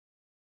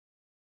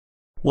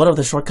One of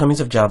the shortcomings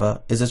of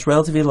Java is its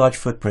relatively large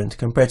footprint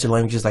compared to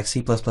languages like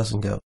C++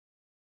 and Go.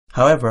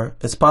 However,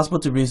 it's possible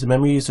to reduce the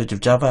memory usage of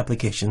Java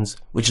applications,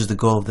 which is the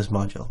goal of this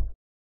module.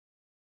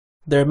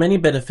 There are many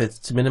benefits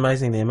to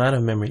minimizing the amount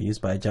of memory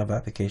used by a Java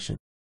application,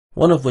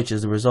 one of which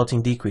is the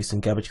resulting decrease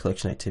in garbage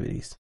collection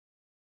activities.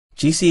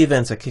 GC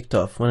events are kicked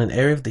off when an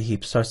area of the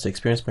heap starts to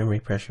experience memory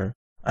pressure,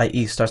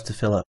 i.e. starts to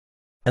fill up.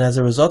 And as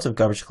a result of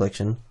garbage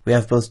collection, we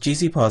have both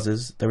GC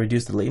pauses that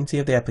reduce the latency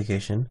of the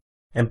application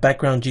and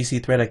background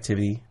GC thread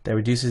activity that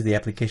reduces the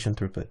application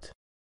throughput.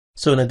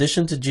 So in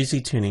addition to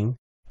GC tuning,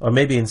 or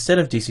maybe instead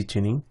of GC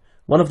tuning,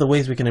 one of the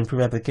ways we can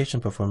improve application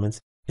performance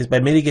is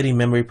by mitigating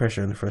memory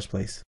pressure in the first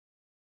place.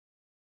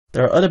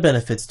 There are other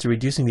benefits to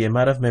reducing the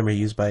amount of memory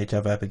used by a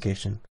Java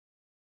application.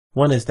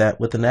 One is that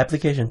with an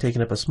application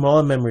taking up a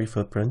smaller memory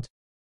footprint,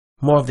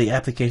 more of the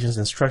application's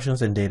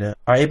instructions and data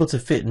are able to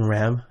fit in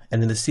RAM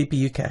and in the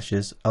CPU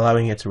caches,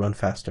 allowing it to run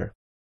faster.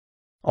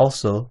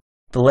 Also,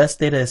 the less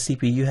data a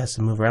CPU has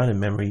to move around in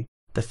memory,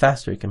 the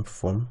faster it can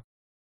perform.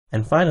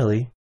 And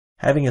finally,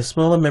 having a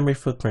smaller memory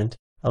footprint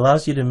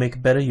allows you to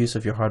make better use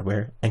of your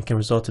hardware and can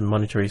result in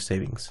monetary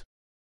savings.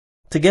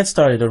 To get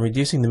started on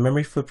reducing the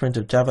memory footprint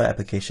of Java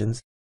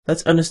applications,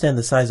 let's understand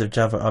the size of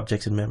Java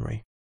objects in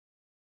memory.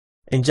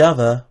 In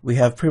Java, we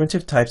have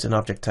primitive types and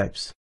object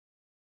types.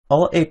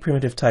 All 8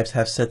 primitive types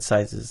have set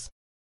sizes.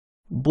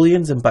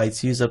 Booleans and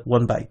bytes use up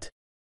 1 byte.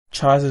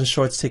 Chars and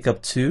shorts take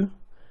up 2.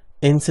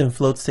 Ints and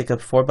floats take up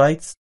 4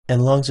 bytes,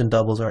 and longs and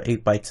doubles are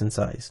 8 bytes in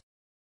size.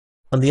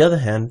 On the other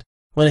hand,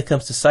 when it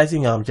comes to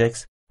sizing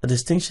objects, a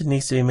distinction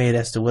needs to be made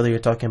as to whether you're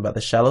talking about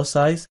the shallow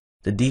size,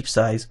 the deep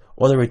size,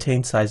 or the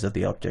retained size of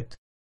the object.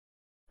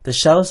 The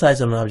shallow size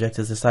of an object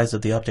is the size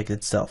of the object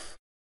itself.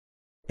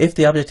 If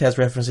the object has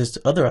references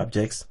to other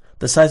objects,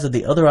 the size of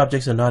the other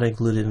objects are not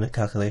included in the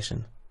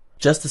calculation,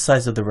 just the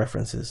size of the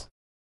references.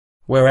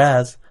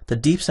 Whereas, the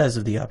deep size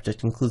of the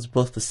object includes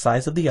both the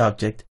size of the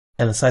object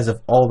and the size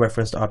of all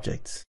referenced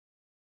objects.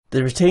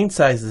 The retained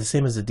size is the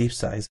same as the deep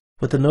size,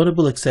 with the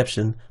notable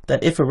exception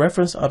that if a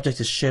reference object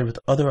is shared with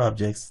other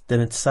objects, then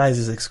its size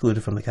is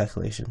excluded from the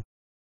calculation.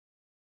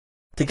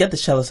 To get the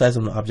shallow size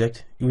of an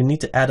object, you will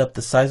need to add up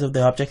the size of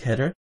the object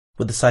header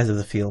with the size of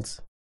the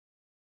fields.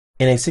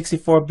 In a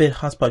 64-bit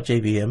hotspot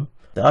JVM,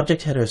 the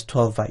object header is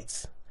 12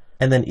 bytes,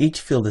 and then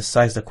each field is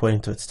sized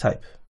according to its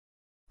type.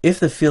 If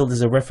the field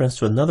is a reference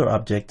to another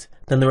object,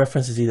 then the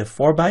reference is either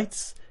 4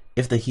 bytes,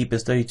 if the heap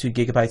is 32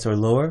 gigabytes or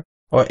lower,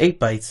 or 8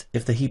 bytes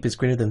if the heap is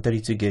greater than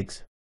 32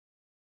 gigs.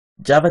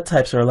 Java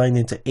types are aligned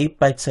into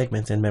 8-byte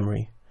segments in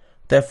memory.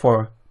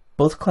 Therefore,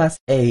 both class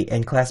A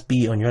and class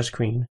B on your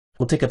screen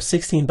will take up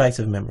 16 bytes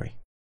of memory.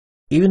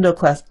 Even though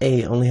class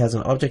A only has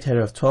an object header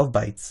of 12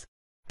 bytes,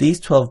 these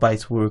 12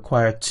 bytes will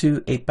require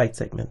 2 8-byte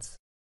segments.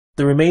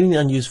 The remaining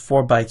unused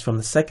 4 bytes from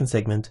the second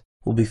segment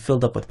will be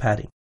filled up with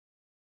padding.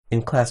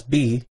 In class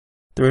B,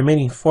 the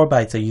remaining 4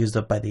 bytes are used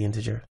up by the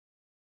integer.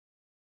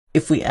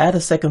 If we add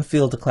a second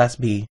field to class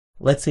B,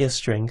 let's say a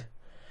string,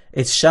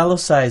 its shallow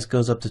size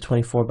goes up to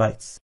 24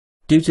 bytes,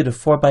 due to the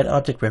 4-byte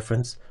object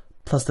reference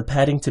plus the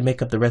padding to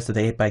make up the rest of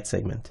the 8-byte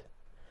segment.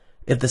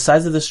 If the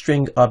size of the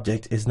string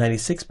object is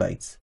 96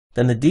 bytes,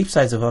 then the deep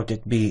size of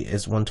object B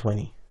is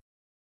 120.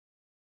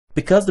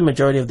 Because the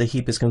majority of the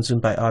heap is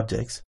consumed by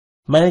objects,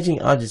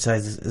 managing object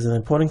sizes is an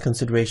important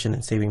consideration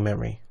in saving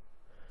memory.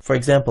 For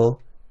example,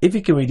 if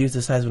you can reduce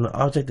the size of an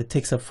object that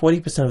takes up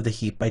 40% of the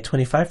heap by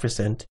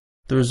 25%,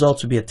 the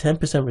result would be a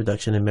 10%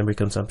 reduction in memory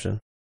consumption.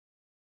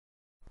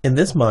 In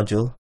this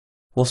module,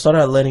 we'll start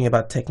out learning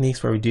about techniques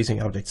for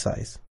reducing object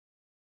size.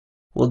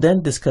 We'll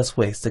then discuss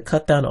ways to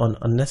cut down on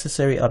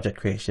unnecessary object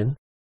creation.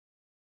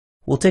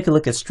 We'll take a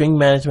look at string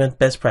management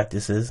best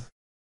practices,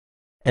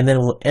 and then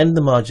we'll end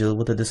the module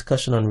with a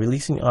discussion on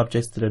releasing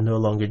objects that are no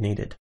longer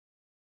needed.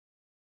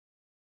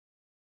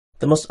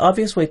 The most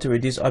obvious way to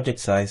reduce object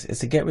size is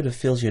to get rid of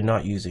fields you're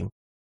not using.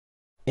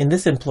 In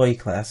this employee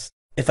class,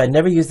 if I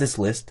never use this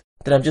list,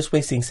 then I'm just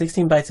wasting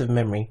 16 bytes of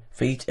memory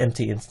for each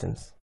empty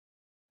instance.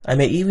 I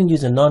may even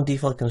use a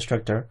non-default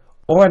constructor,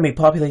 or I may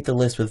populate the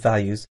list with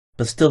values,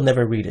 but still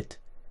never read it.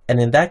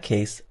 And in that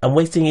case, I'm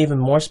wasting even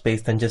more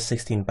space than just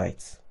 16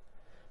 bytes.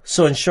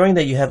 So ensuring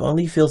that you have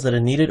only fields that are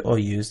needed or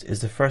used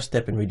is the first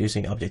step in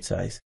reducing object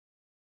size.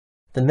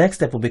 The next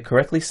step will be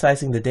correctly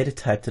sizing the data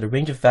type to the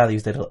range of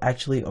values that it'll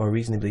actually or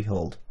reasonably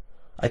hold.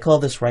 I call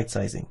this right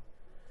sizing.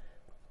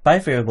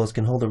 Byte variables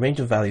can hold a range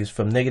of values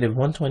from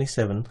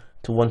 -127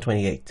 to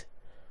 128,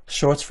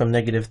 shorts from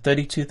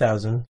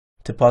 -32,000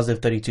 to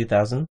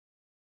 +32,000,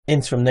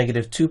 ints from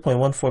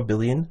 -2.14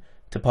 billion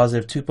to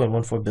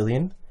 +2.14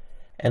 billion,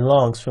 and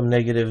longs from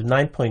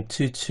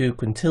 -9.22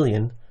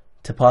 quintillion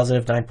to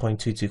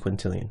 +9.22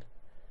 quintillion.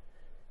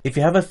 If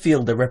you have a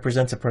field that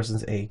represents a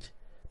person's age,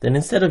 then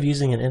instead of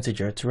using an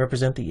integer to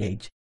represent the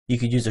age, you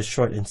could use a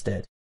short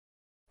instead.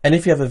 And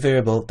if you have a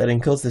variable that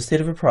encodes the state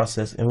of a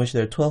process in which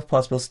there are 12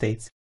 possible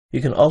states,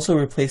 you can also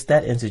replace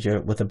that integer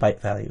with a byte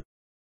value.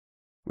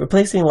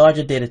 Replacing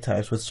larger data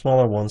types with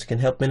smaller ones can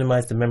help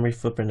minimize the memory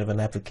footprint of an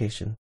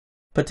application,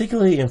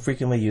 particularly in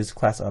frequently used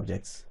class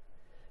objects.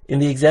 In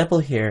the example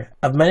here,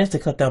 I've managed to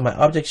cut down my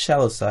object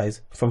shallow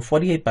size from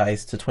 48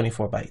 bytes to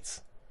 24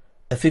 bytes,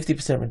 a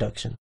 50%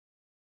 reduction.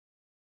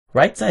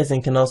 Right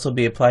sizing can also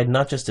be applied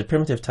not just to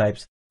primitive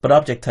types, but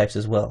object types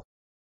as well.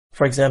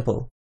 For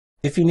example,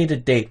 if you need a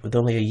date with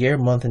only a year,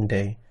 month, and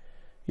day,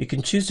 you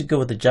can choose to go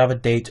with the Java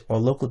date or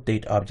local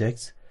date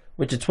objects,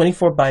 which are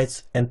 24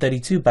 bytes and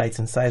 32 bytes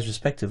in size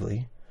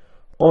respectively,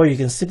 or you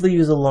can simply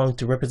use a long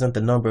to represent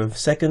the number of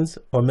seconds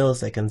or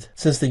milliseconds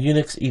since the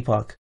Unix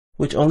epoch,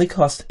 which only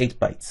costs 8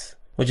 bytes,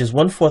 which is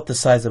 1/4 the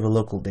size of a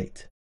local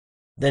date.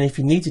 Then if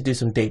you need to do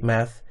some date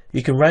math,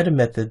 you can write a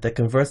method that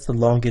converts the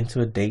long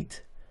into a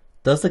date,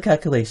 does the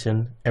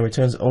calculation, and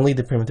returns only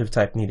the primitive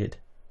type needed.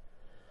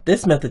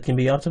 This method can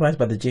be optimized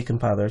by the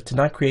JCompiler to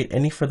not create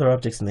any further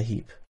objects in the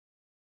heap.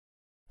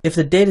 If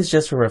the date is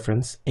just for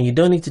reference, and you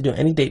don't need to do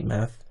any date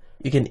math,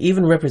 you can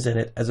even represent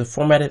it as a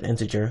formatted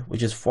integer,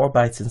 which is 4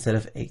 bytes instead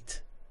of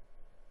 8.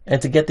 And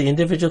to get the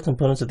individual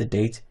components of the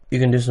date, you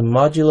can do some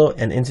modulo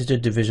and integer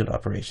division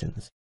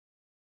operations.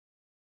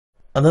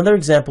 Another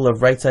example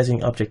of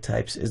right-sizing object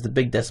types is the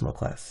big decimal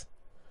class.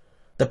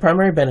 The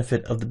primary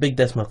benefit of the big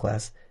decimal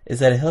class is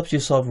that it helps you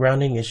solve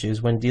rounding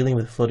issues when dealing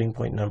with floating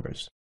point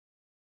numbers.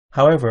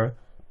 However,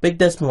 big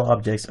decimal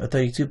objects are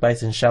 32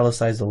 bytes in shallow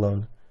size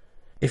alone.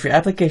 If your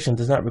application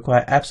does not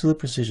require absolute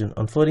precision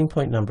on floating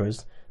point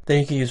numbers,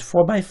 then you can use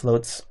 4-byte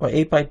floats or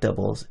 8-byte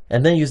doubles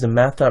and then use the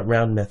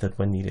math.round method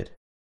when needed.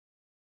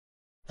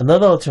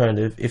 Another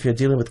alternative, if you're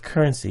dealing with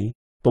currency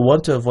but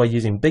want to avoid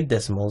using big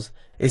decimals,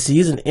 is to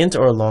use an int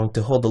or a long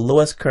to hold the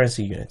lowest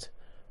currency unit.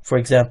 For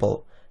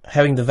example,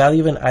 having the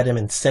value of an item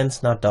in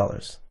cents, not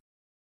dollars.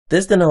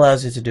 This then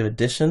allows you to do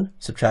addition,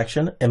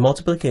 subtraction, and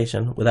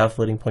multiplication without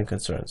floating point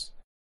concerns.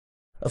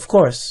 Of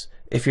course,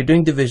 if you're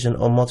doing division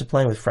or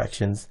multiplying with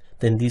fractions,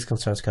 then these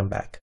concerns come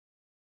back.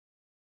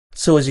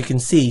 So as you can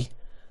see,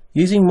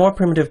 using more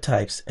primitive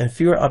types and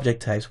fewer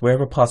object types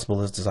wherever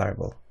possible is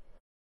desirable.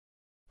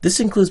 This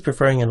includes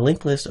preferring a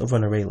linked list over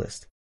an array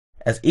list,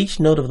 as each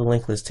node of the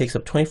linked list takes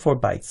up 24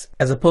 bytes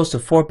as opposed to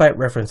 4-byte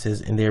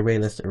references in the array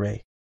list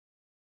array.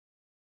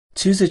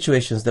 Two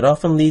situations that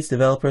often leads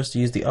developers to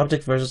use the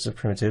object versions of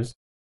primitives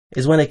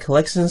is when a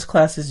collections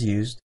class is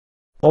used,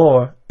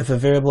 or if a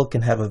variable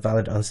can have a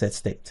valid unset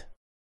state.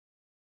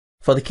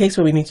 For the case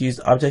where we need to use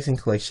objects in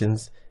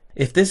collections,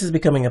 if this is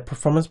becoming a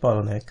performance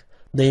bottleneck,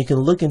 then you can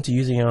look into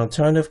using an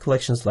alternative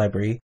collections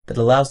library that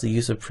allows the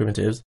use of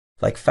primitives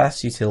like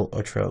fastUtil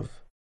or trove.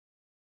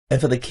 And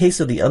for the case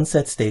of the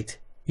unset state,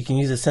 you can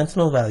use a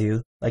sentinel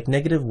value like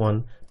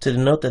 -1 to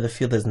denote that the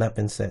field has not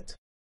been set.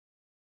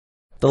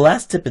 The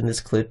last tip in this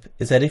clip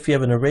is that if you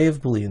have an array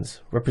of booleans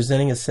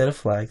representing a set of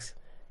flags,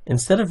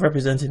 instead of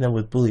representing them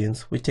with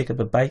booleans which take up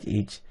a byte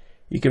each,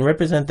 you can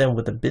represent them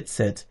with a bit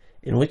set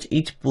in which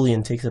each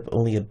boolean takes up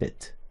only a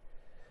bit.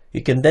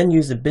 You can then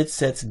use the bit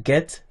set's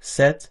get,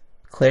 set,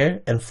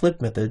 clear, and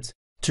flip methods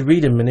to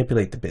read and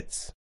manipulate the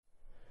bits.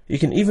 You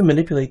can even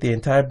manipulate the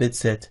entire bit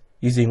set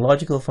using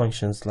logical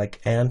functions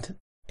like AND,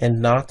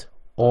 not,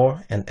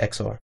 OR, and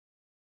XOR.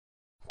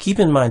 Keep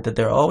in mind that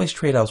there are always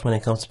trade-offs when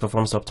it comes to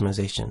performance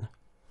optimization.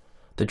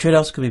 The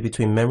trade-offs could be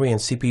between memory and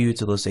CPU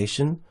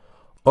utilization,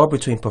 or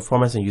between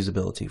performance and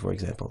usability, for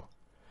example.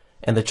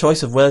 And the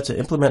choice of whether to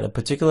implement a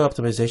particular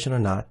optimization or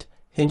not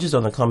hinges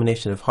on the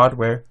combination of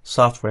hardware,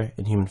 software,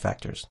 and human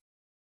factors.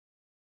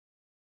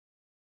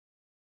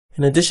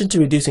 In addition to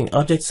reducing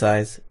object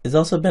size, it is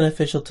also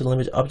beneficial to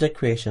limit object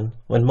creation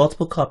when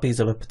multiple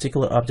copies of a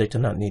particular object are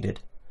not needed.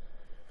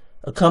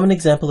 A common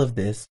example of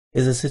this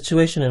is a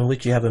situation in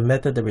which you have a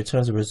method that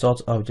returns a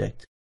results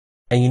object,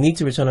 and you need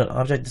to return an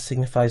object that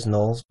signifies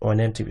nulls or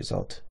an empty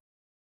result.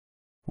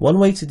 One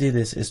way to do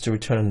this is to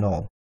return a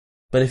null,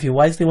 but if you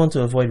wisely want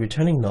to avoid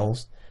returning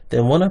nulls,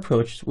 then one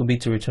approach would be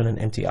to return an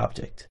empty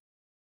object.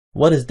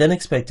 What is then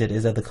expected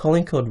is that the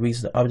calling code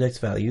reads the object's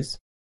values,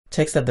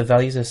 checks that the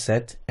values are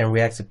set, and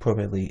reacts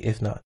appropriately if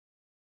not.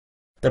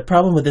 The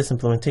problem with this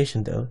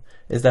implementation, though,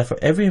 is that for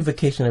every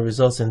invocation that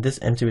results in this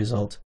empty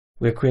result,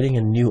 we are creating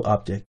a new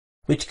object,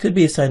 which could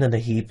be assigned in the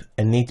heap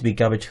and need to be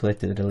garbage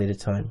collected at a later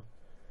time.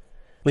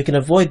 We can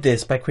avoid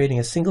this by creating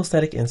a single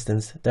static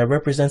instance that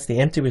represents the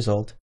empty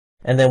result,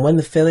 and then when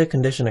the failure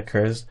condition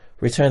occurs,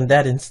 return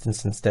that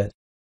instance instead.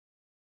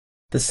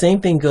 The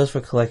same thing goes for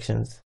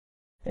collections.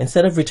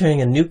 Instead of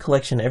returning a new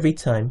collection every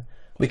time,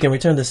 we can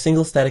return the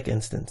single static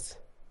instance.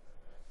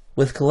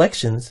 With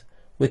collections,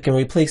 we can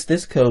replace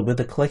this code with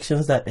the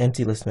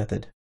collections.emptyList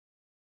method.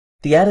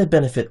 The added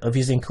benefit of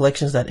using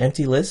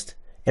collections.emptyList,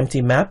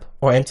 emptymap,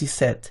 or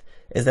emptyset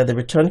is that the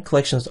returned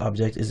collections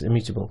object is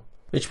immutable,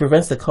 which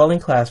prevents the calling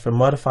class from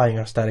modifying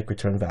our static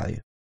return value.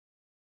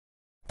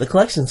 The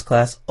collections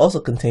class also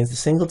contains the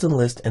singleton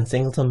list and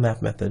singleton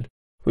map method,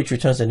 which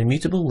returns an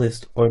immutable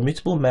list or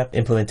immutable map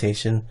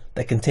implementation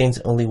that contains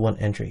only one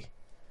entry.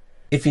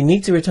 If you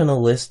need to return a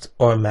list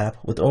or a map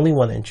with only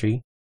one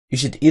entry, you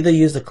should either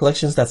use the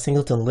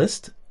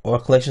collections.singletonList or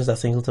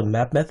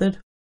collections.singletonMap method,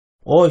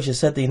 or you should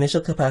set the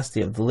initial capacity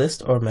of the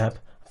list or map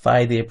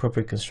via the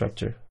appropriate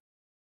constructor.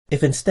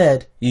 If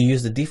instead you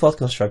use the default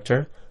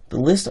constructor, the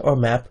list or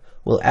map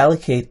will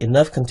allocate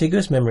enough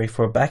contiguous memory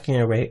for a backing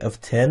array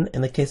of 10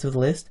 in the case of the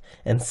list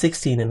and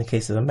 16 in the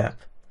case of the map.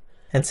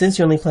 And since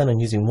you only plan on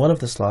using one of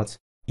the slots,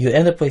 you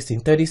end up wasting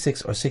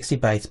 36 or 60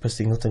 bytes per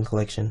singleton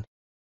collection.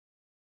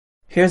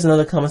 Here's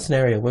another common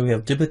scenario where we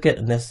have duplicate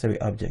unnecessary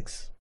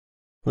objects.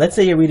 Let's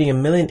say you're reading a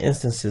million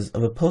instances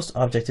of a post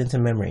object into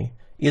memory,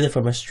 either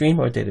from a stream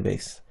or a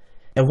database,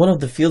 and one of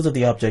the fields of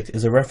the object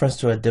is a reference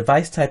to a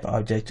device type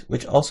object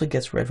which also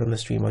gets read from the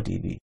stream or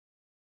DB.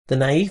 The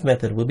naive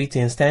method will be to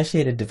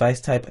instantiate a device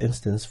type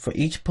instance for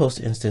each post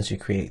instance you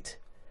create.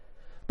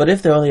 But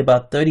if there are only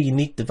about 30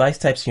 unique device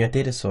types in your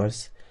data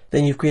source,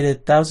 then you've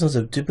created thousands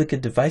of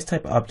duplicate device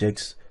type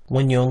objects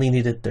when you only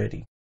needed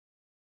 30.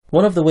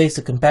 One of the ways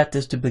to combat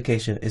this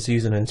duplication is to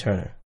use an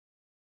interner.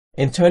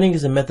 Interning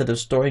is a method of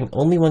storing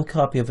only one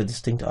copy of a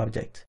distinct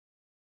object.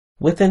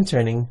 With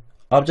interning,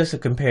 objects are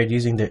compared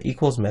using their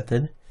equals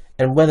method,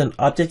 and when an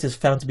object is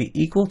found to be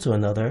equal to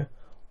another,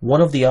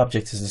 one of the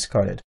objects is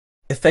discarded,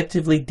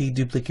 effectively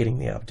deduplicating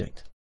the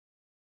object.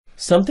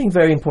 Something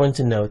very important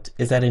to note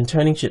is that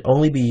interning should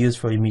only be used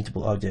for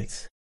immutable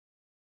objects.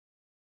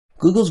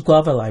 Google's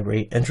Guava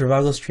library and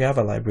Trivago's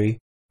Triava library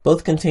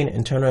both contain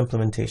internal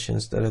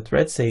implementations that are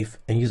thread safe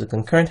and use a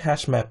concurrent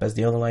hash map as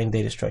the underlying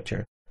data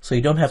structure, so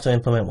you don't have to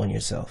implement one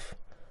yourself.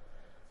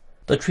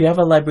 The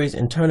Triava library's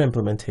internal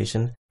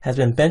implementation has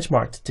been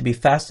benchmarked to be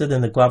faster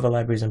than the Guava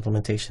library's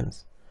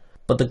implementations.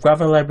 But the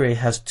Guava library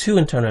has two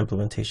internal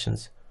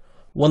implementations,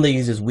 one that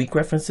uses weak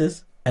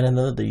references and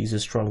another that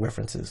uses strong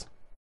references.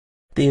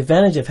 The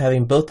advantage of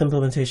having both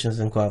implementations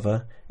in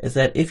Guava is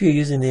that if you're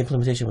using the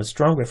implementation with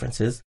strong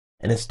references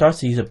and it starts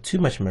to use up too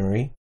much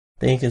memory,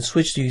 then you can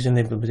switch to using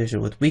the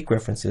implementation with weak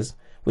references,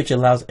 which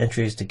allows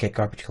entries to get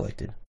garbage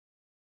collected.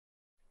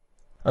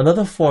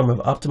 Another form of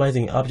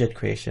optimizing object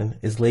creation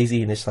is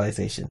lazy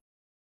initialization.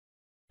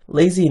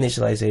 Lazy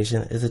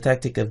initialization is a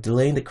tactic of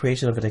delaying the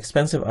creation of an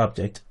expensive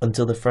object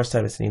until the first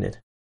time it's needed.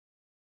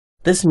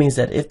 This means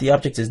that if the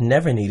object is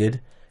never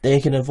needed, then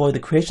you can avoid the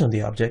creation of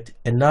the object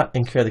and not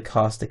incur the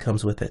cost that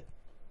comes with it.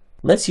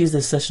 Let's use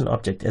this session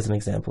object as an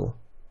example.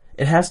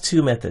 It has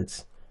two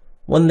methods,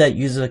 one that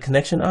uses a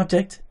connection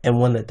object and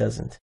one that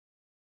doesn't.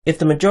 If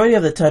the majority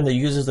of the time the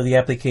users of the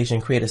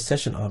application create a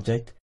session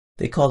object,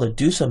 they call the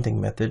doSomething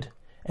method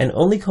and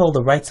only call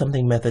the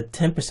writeSomething method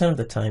 10% of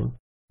the time,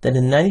 then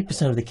in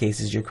 90% of the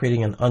cases you're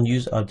creating an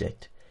unused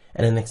object,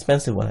 and an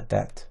expensive one at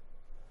that.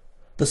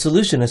 The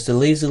solution is to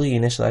lazily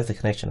initialize the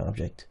connection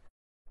object.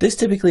 This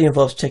typically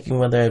involves checking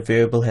whether a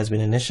variable has been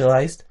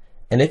initialized,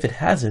 and if it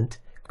hasn't,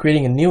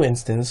 creating a new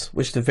instance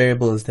which the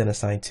variable is then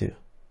assigned to.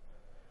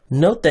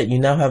 Note that you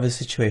now have a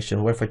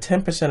situation where for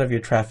 10% of your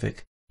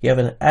traffic, you have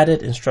an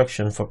added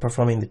instruction for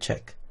performing the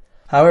check.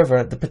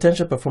 However, the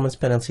potential performance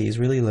penalty is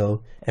really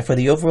low, and for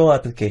the overall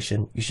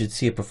application, you should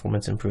see a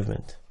performance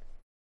improvement.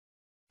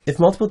 If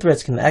multiple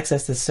threads can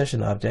access this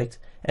session object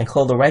and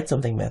call the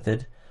writeSomething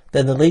method,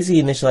 then the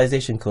lazy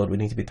initialization code would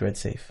need to be thread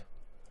safe.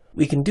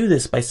 We can do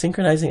this by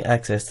synchronizing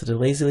access to the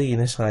lazily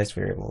initialized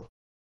variable.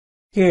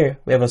 Here,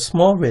 we have a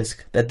small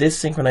risk that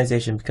this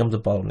synchronization becomes a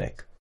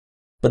bottleneck.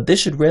 But this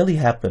should rarely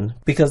happen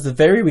because the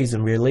very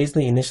reason we are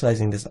lazily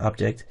initializing this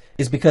object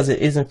is because it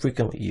isn't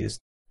frequently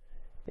used.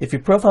 If you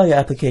profile your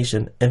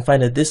application and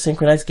find that this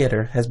synchronized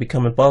getter has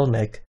become a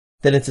bottleneck,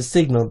 then it's a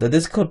signal that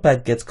this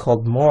callback gets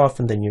called more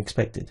often than you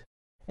expected,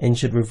 and you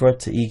should revert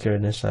to eager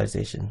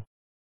initialization.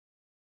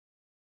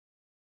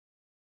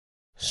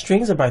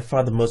 Strings are by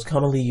far the most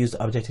commonly used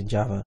object in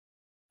Java.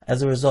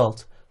 As a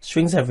result,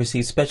 strings have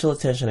received special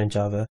attention in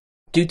Java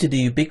due to the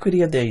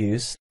ubiquity of their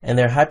use and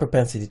their high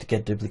propensity to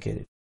get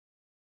duplicated.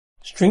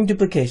 String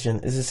duplication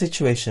is a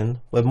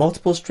situation where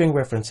multiple string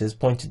references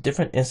point to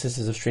different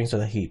instances of strings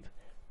on a heap,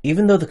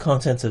 even though the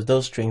contents of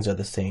those strings are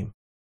the same.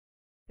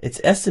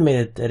 It's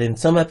estimated that in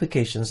some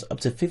applications up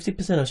to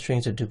 50% of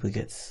strings are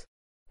duplicates.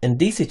 In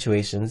these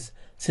situations,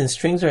 since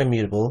strings are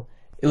immutable,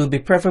 it would be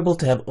preferable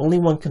to have only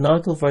one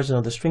canonical version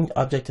of the string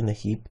object in the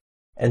heap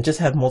and just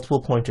have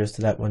multiple pointers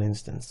to that one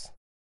instance.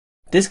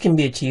 This can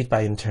be achieved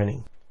by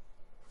interning.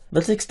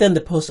 Let's extend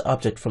the post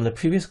object from the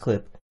previous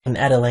clip and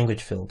add a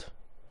language field.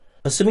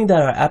 Assuming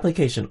that our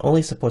application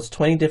only supports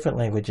 20 different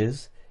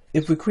languages,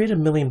 if we create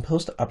 1,000,000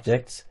 post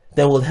objects,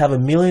 then we'll have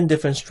 1,000,000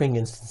 different string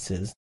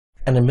instances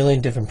and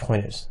 1,000,000 different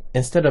pointers,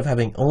 instead of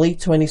having only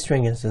 20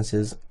 string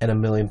instances and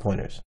 1,000,000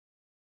 pointers.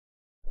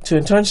 To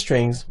intern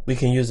strings, we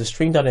can use the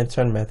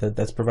string.intern method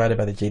that's provided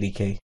by the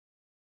JDK.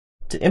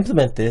 To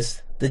implement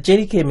this, the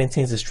JDK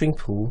maintains a string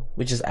pool,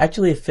 which is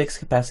actually a fixed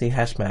capacity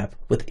hash map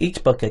with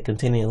each bucket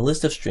containing a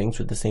list of strings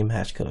with the same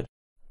hash code.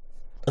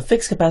 A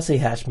fixed capacity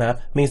hash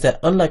map means that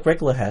unlike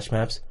regular hash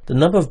maps, the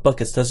number of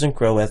buckets doesn't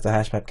grow as the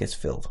hash map gets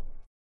filled.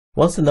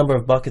 Once the number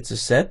of buckets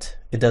is set,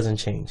 it doesn't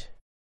change.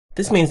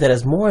 This means that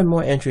as more and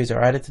more entries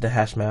are added to the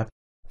hash map,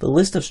 the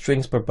list of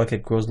strings per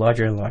bucket grows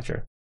larger and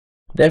larger.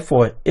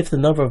 Therefore, if the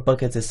number of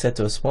buckets is set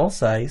to a small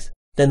size,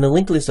 then the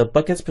linked list of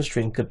buckets per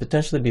string could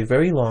potentially be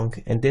very long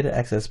and data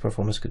access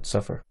performance could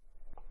suffer.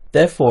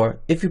 Therefore,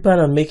 if you plan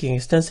on making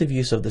extensive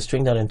use of the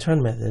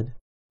string.intern method,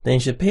 then you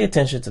should pay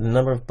attention to the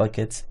number of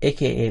buckets,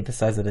 aka the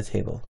size of the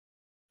table.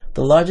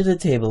 The larger the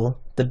table,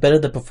 the better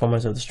the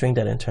performance of the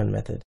string.intern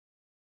method.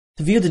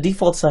 To view the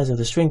default size of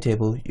the string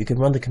table, you can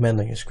run the command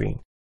on your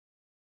screen.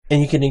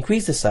 And you can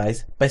increase the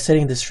size by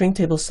setting the string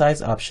table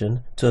size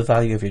option to a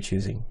value of your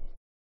choosing.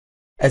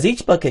 As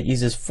each bucket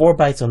uses 4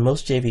 bytes on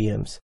most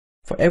JVMs,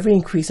 for every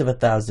increase of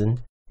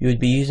 1,000, you would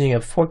be using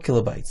up 4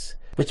 kilobytes,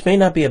 which may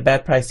not be a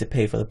bad price to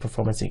pay for the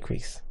performance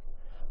increase.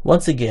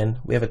 Once again,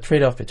 we have a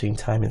trade-off between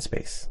time and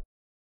space.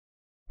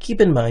 Keep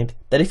in mind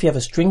that if you have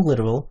a string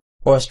literal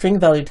or a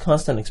string-valued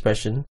constant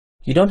expression,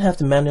 you don't have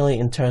to manually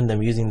intern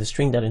them using the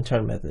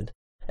string.intern method,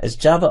 as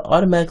Java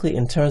automatically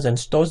interns and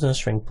stores in a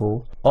string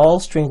pool all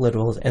string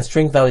literals and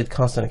string-valued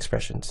constant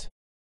expressions.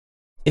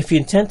 If you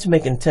intend to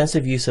make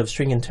intensive use of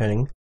string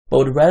interning, but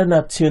would rather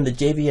not tune the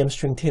JVM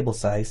string table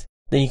size,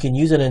 then you can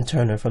use an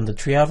interner from the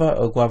Triava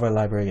or Guava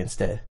library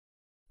instead.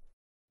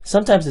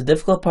 Sometimes the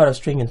difficult part of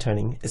string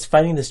interning is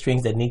finding the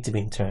strings that need to be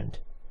interned.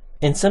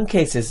 In some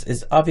cases,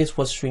 it's obvious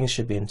what strings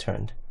should be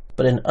interned,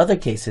 but in other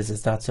cases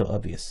it's not so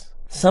obvious.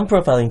 Some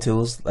profiling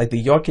tools, like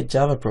the Yorkit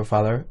Java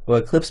Profiler or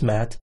Eclipse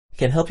Mat,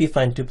 can help you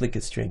find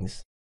duplicate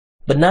strings.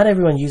 But not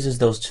everyone uses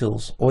those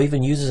tools, or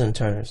even uses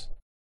interners.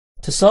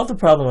 To solve the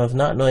problem of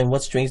not knowing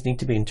what strings need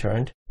to be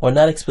interned, or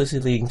not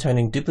explicitly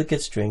interning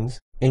duplicate strings,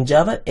 in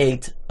Java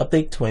 8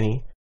 Update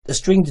 20, the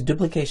string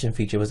deduplication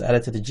feature was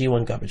added to the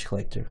G1 garbage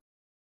collector.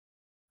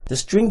 The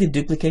string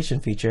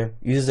deduplication feature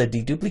uses a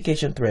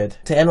deduplication thread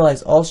to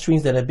analyze all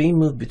strings that are being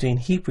moved between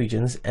heap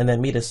regions and that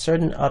meet a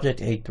certain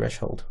Object A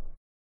threshold.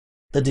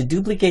 The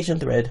deduplication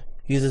thread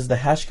uses the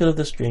hash code of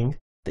the string,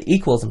 the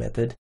equals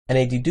method, and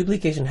a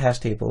deduplication hash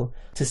table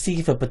to see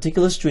if a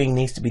particular string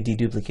needs to be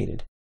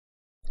deduplicated.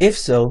 If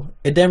so,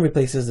 it then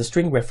replaces the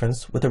string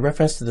reference with a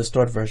reference to the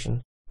stored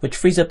version, which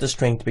frees up the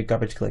string to be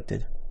garbage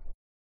collected.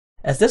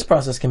 As this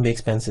process can be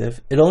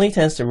expensive, it only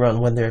tends to run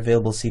when there are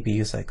available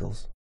CPU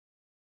cycles.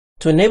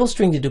 To enable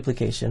string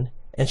deduplication,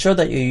 ensure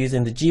that you're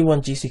using the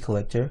G1 GC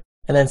collector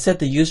and then set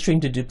the Use String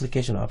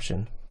Deduplication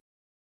option.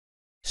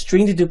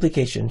 String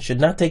deduplication should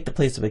not take the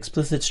place of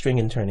explicit string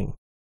interning.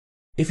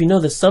 If you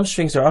know that some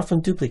strings are often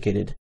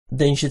duplicated,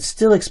 then you should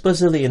still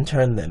explicitly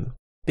intern them,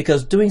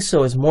 because doing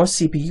so is more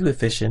CPU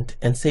efficient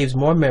and saves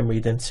more memory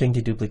than string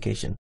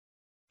deduplication.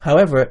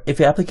 However, if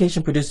your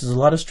application produces a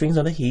lot of strings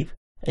on a heap,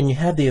 and you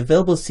have the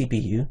available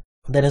CPU,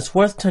 then it's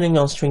worth turning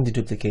on string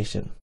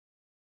deduplication.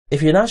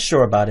 If you're not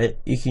sure about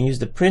it, you can use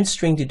the print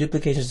string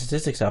deduplication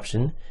statistics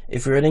option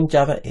if you're running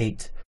Java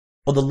 8,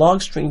 or the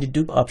log string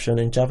dedup option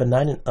in Java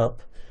 9 and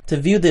up to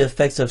view the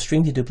effects of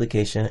string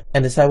deduplication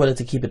and decide whether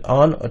to keep it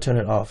on or turn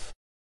it off.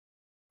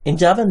 In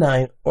Java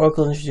 9,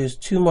 Oracle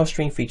introduced 2 more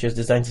string features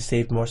designed to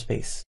save more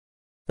space.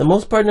 The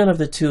most pertinent of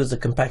the 2 is the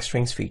compact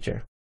strings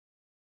feature.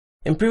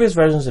 In previous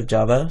versions of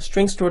Java,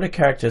 strings store their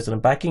characters in a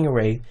backing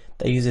array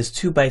that uses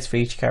 2 bytes for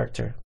each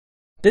character.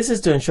 This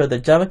is to ensure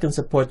that Java can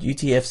support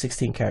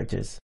UTF-16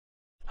 characters.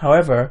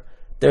 However,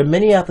 there are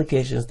many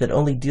applications that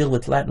only deal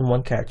with Latin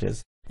 1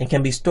 characters and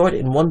can be stored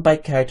in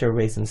 1-byte character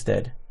arrays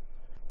instead.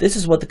 This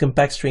is what the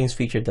compact strings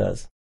feature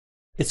does.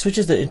 It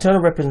switches the internal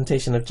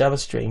representation of Java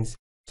strings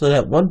so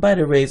that 1-byte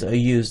arrays are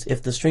used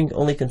if the string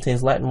only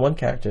contains Latin 1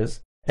 characters,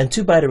 and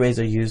 2-byte arrays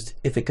are used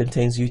if it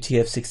contains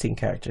UTF-16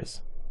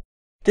 characters.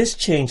 This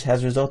change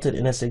has resulted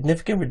in a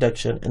significant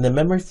reduction in the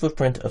memory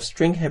footprint of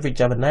string-heavy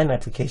Java 9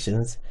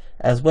 applications,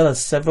 as well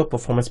as several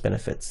performance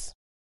benefits.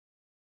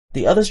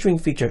 The other string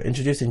feature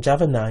introduced in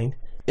Java 9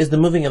 is the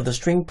moving of the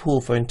string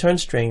pool for interned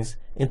strings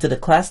into the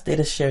class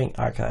data sharing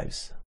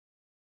archives.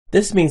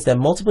 This means that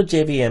multiple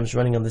JVMs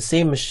running on the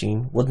same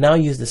machine will now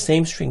use the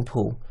same string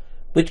pool,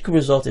 which could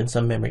result in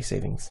some memory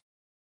savings.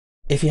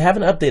 If you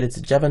haven't updated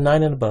to Java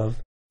 9 and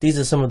above, these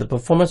are some of the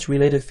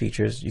performance-related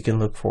features you can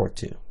look forward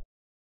to.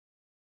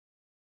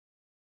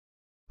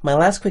 My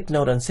last quick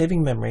note on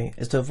saving memory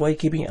is to avoid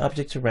keeping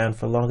objects around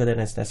for longer than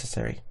is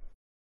necessary.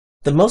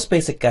 The most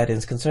basic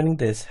guidance concerning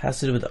this has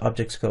to do with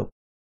object scope.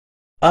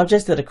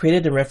 Objects that are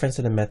created in reference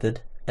to the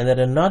method and that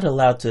are not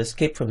allowed to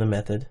escape from the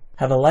method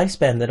have a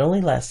lifespan that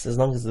only lasts as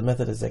long as the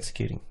method is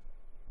executing,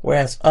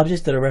 whereas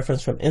objects that are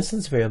referenced from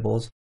instance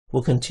variables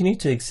will continue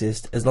to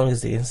exist as long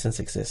as the instance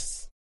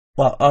exists,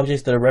 while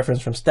objects that are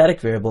referenced from static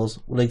variables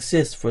will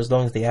exist for as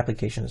long as the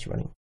application is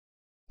running.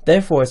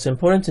 Therefore, it's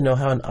important to know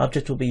how an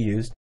object will be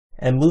used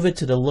and move it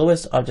to the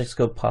lowest object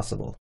scope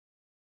possible.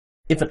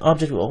 If an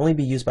object will only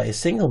be used by a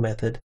single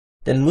method,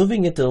 then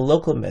moving it to the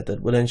local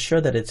method will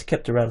ensure that it's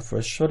kept around for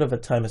as short of a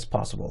time as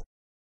possible.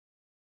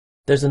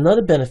 There's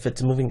another benefit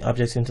to moving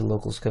objects into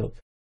local scope,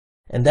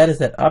 and that is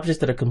that objects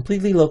that are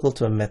completely local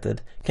to a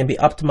method can be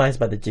optimized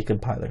by the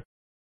JCompiler.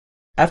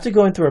 After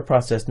going through a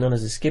process known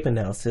as escape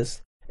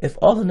analysis, if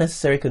all the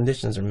necessary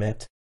conditions are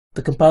met,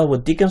 the compiler will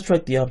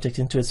deconstruct the object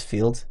into its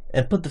fields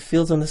and put the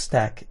fields on the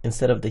stack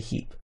instead of the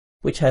heap,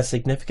 which has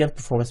significant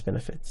performance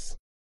benefits.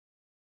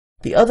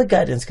 The other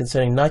guidance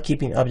concerning not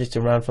keeping objects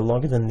around for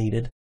longer than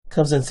needed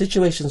comes in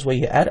situations where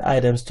you add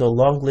items to a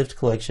long-lived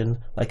collection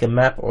like a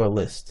map or a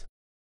list.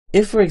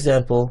 If, for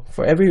example,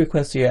 for every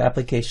request to your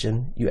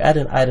application, you add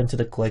an item to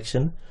the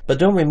collection, but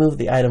don't remove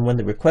the item when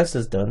the request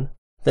is done,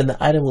 then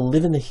the item will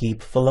live in the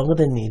heap for longer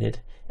than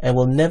needed and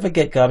will never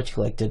get garbage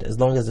collected as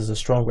long as there's a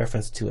strong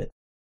reference to it.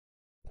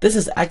 This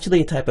is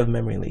actually a type of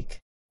memory leak,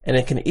 and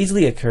it can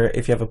easily occur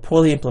if you have a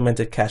poorly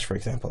implemented cache, for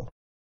example.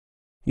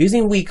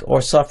 Using weak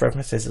or soft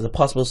references is a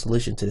possible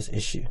solution to this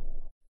issue.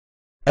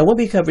 I won't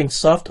be covering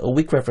soft or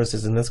weak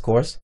references in this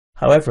course.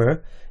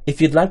 However, if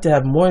you'd like to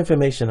have more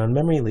information on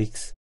memory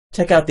leaks,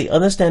 check out the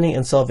Understanding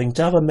and Solving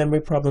Java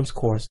Memory Problems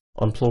course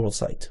on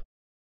Pluralsight.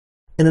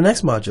 In the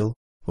next module,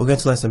 we're going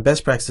to learn some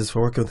best practices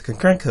for working with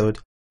concurrent code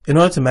in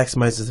order to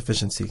maximize its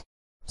efficiency.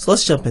 So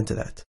let's jump into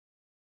that.